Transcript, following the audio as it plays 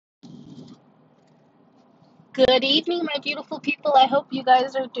Good evening, my beautiful people. I hope you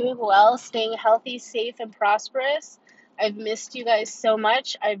guys are doing well, staying healthy, safe, and prosperous. I've missed you guys so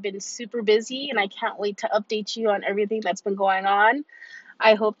much. I've been super busy and I can't wait to update you on everything that's been going on.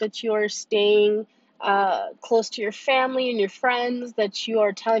 I hope that you are staying close to your family and your friends, that you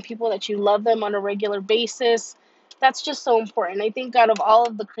are telling people that you love them on a regular basis. That's just so important. I think out of all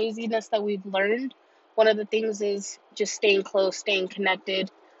of the craziness that we've learned, one of the things is just staying close, staying connected,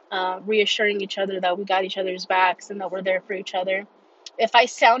 reassuring each other that we got each other's backs and that we're there for each other. If I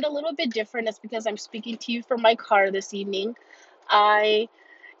sound a little bit different, it's because I'm speaking to you from my car this evening. I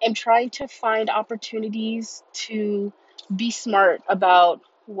am trying to find opportunities to be smart about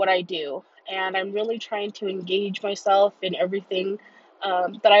what I do. And I'm really trying to engage myself in everything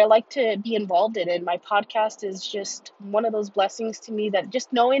that I like to be involved in. And my podcast is just one of those blessings to me, that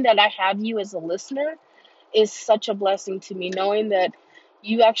just knowing that I have you as a listener is such a blessing to me. Knowing that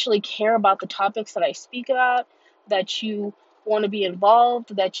you actually care about the topics that I speak about, that you want to be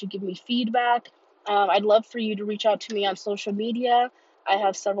involved, that you give me feedback. I'd love for you to reach out to me on social media. I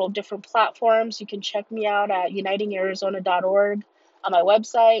have several different platforms. You can check me out at unitingarizona.org on my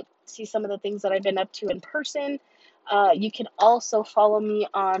website, see some of the things that I've been up to in person. You can also follow me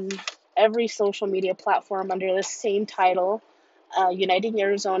on every social media platform under the same title, Uniting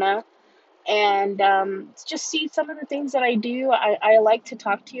Arizona, and just see some of the things that I do. I like to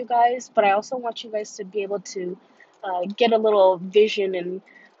talk to you guys, but I also want you guys to be able to get a little vision and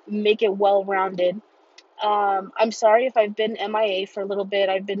make it well rounded. I'm sorry if I've been MIA for a little bit.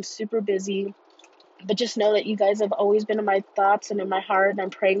 I've been super busy, but just know that you guys have always been in my thoughts and in my heart, and I'm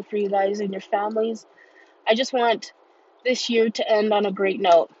praying for you guys and your families. I just want this year to end on a great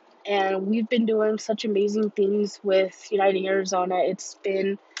note. And we've been doing such amazing things with Uniting Arizona. It's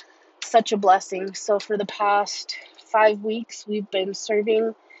been such a blessing. So, for the past 5 weeks, we've been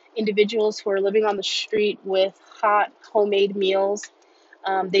serving individuals who are living on the street with hot homemade meals.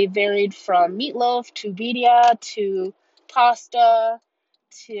 They varied from meatloaf to birria to pasta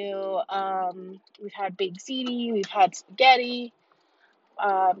to we've had baked ziti, we've had spaghetti.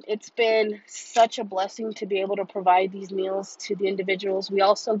 It's been such a blessing to be able to provide these meals to the individuals. We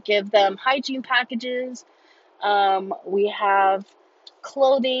also give them hygiene packages. We have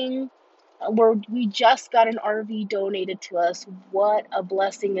clothing. We just got an RV donated to us. What a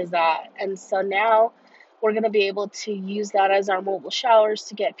blessing is that? And so now we're going to be able to use that as our mobile showers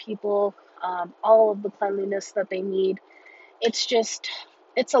to get people all of the cleanliness that they need. It's just,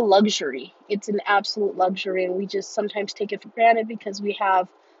 it's a luxury. It's an absolute luxury. And we just sometimes take it for granted because we have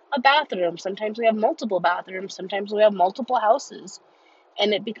a bathroom. Sometimes we have multiple bathrooms. Sometimes we have multiple houses.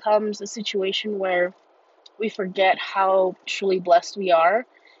 And it becomes a situation where we forget how truly blessed we are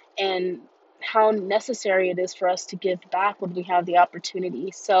and how necessary it is for us to give back when we have the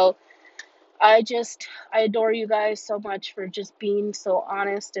opportunity. So I adore you guys so much for just being so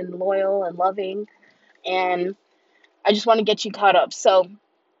honest and loyal and loving. And I just want to get you caught up. So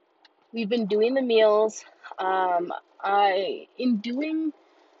we've been doing the meals. In doing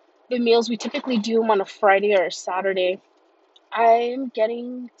the meals, we typically do them on a Friday or a Saturday. I'm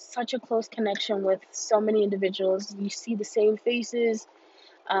getting such a close connection with so many individuals. You see the same faces.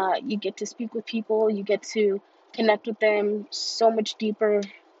 You get to speak with people. You get to connect with them so much deeper.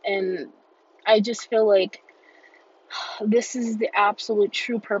 And I just feel like this is the absolute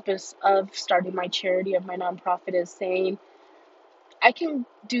true purpose of starting my charity, of my nonprofit, is saying I can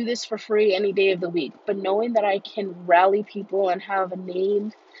do this for free any day of the week, but knowing that I can rally people and have a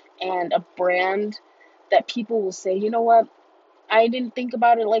name and a brand that people will say, you know what, I didn't think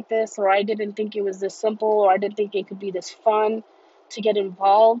about it like this, or I didn't think it was this simple, or I didn't think it could be this fun to get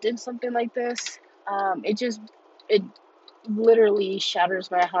involved in something like this. It literally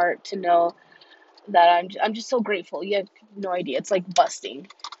shatters my heart to know that I'm just so grateful. You have no idea. It's like busting.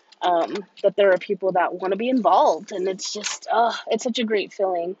 That there are people that want to be involved, and it's just, it's such a great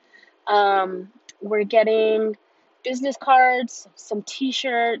feeling. We're getting business cards, some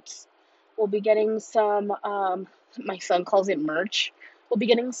T-shirts. We'll be getting some. My son calls it merch. We'll be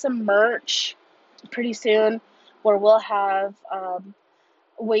getting some merch pretty soon, where we'll have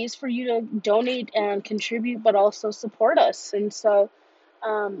ways for you to donate and contribute, but also support us. And so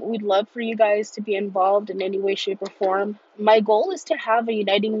we'd love for you guys to be involved in any way, shape, or form. My goal is to have a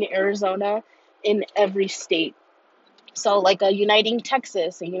Uniting Arizona in every state. So, like a Uniting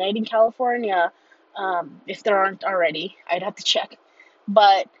Texas, a Uniting California, if there aren't already, I'd have to check.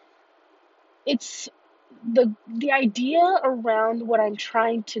 But it's the idea around what I'm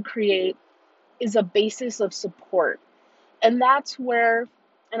trying to create is a basis of support. And that's where,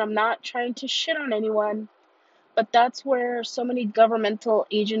 and I'm not trying to shit on anyone, but that's where so many governmental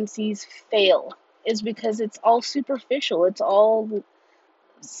agencies fail. is because it's all superficial. It's all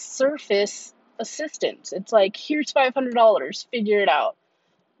surface assistance. It's like, here's $500, figure it out.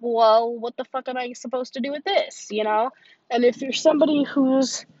 Well, what the fuck am I supposed to do with this, you know? And if you're somebody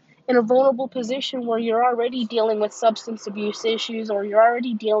who's in a vulnerable position where you're already dealing with substance abuse issues, or you're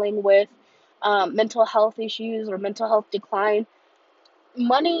already dealing with mental health issues or mental health decline,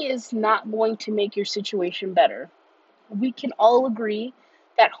 money is not going to make your situation better. We can all agree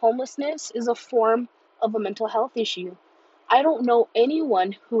that homelessness is a form of a mental health issue. I don't know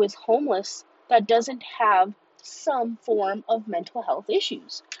anyone who is homeless that doesn't have some form of mental health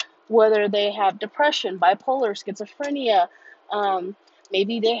issues, whether they have depression, bipolar, schizophrenia, um,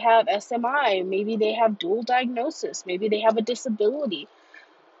 maybe they have SMI, maybe they have dual diagnosis, maybe they have a disability.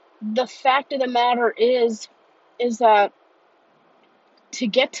 The fact of the matter is that to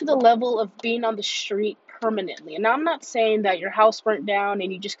get to the level of being on the street permanently, and I'm not saying that your house burnt down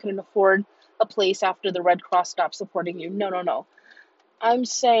and you just couldn't afford a place after the Red Cross stopped supporting you. No, no, no. I'm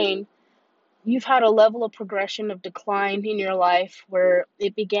saying you've had a level of progression of decline in your life where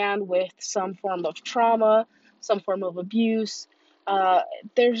it began with some form of trauma, some form of abuse. Uh,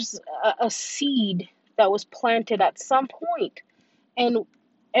 there's a seed that was planted at some point, and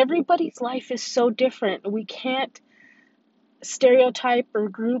everybody's life is so different. We can't stereotype or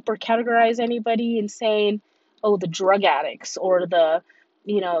group or categorize anybody in saying, oh, the drug addicts or the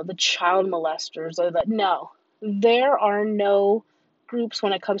child molesters or the, no. There are no groups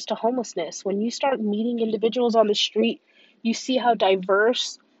when it comes to homelessness. When you start meeting individuals on the street, you see how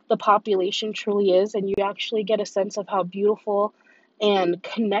diverse the population truly is, and you actually get a sense of how beautiful and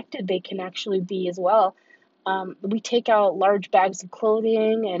connected they can actually be as well. We take out large bags of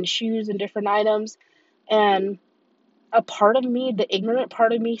clothing and shoes and different items, and a part of me, the ignorant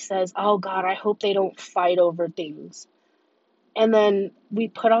part of me, says, oh God, I hope they don't fight over things. And then we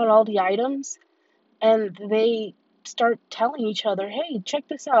put out all the items and they start telling each other, hey, check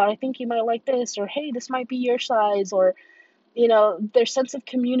this out. I think you might like this. Or hey, this might be your size. Or, their sense of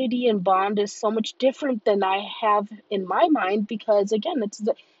community and bond is so much different than I have in my mind because, again,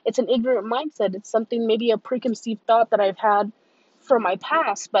 it's an ignorant mindset. It's something, maybe a preconceived thought that I've had from my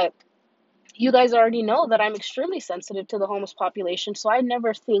past. But you guys already know that I'm extremely sensitive to the homeless population, so I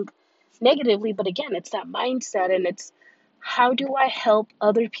never think negatively. But again, it's that mindset, and it's how do I help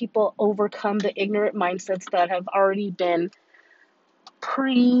other people overcome the ignorant mindsets that have already been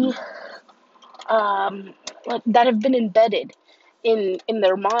pre, um, that have been embedded in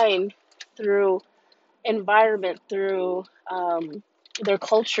their mind through environment, through their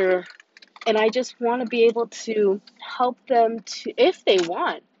culture. And I just want to be able to help them to, if they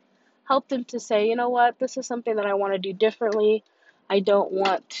want, help them to say, you know what, this is something that I want to do differently. I don't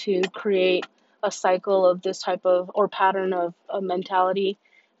want to create a cycle of this type of or pattern of mentality.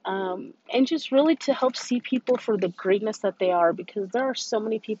 And just really to help see people for the greatness that they are, because there are so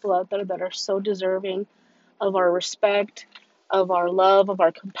many people out there that are so deserving of our respect, of our love, of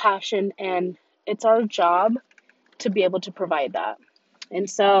our compassion, and it's our job to be able to provide that. And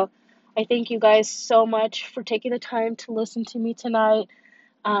so I thank you guys so much for taking the time to listen to me tonight.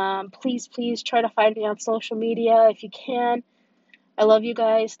 Please try to find me on social media if you can. I love you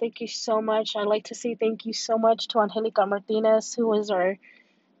guys. Thank you so much. I'd like to say thank you so much to Angelica Martinez, who was our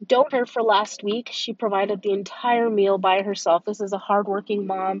donor for last week. She provided the entire meal by herself. This is a hardworking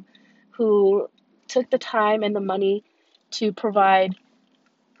mom who took the time and the money to provide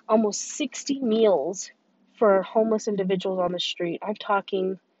almost 60 meals for homeless individuals on the street. I'm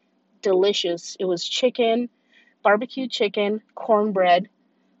talking delicious. It was chicken, barbecue chicken, cornbread,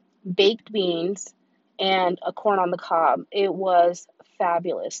 baked beans, and a corn on the cob. It was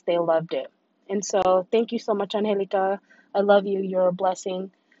fabulous. They loved it. And so, thank you so much, Angelica. I love you. You're a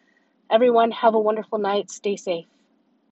blessing. Everyone, have a wonderful night. Stay safe.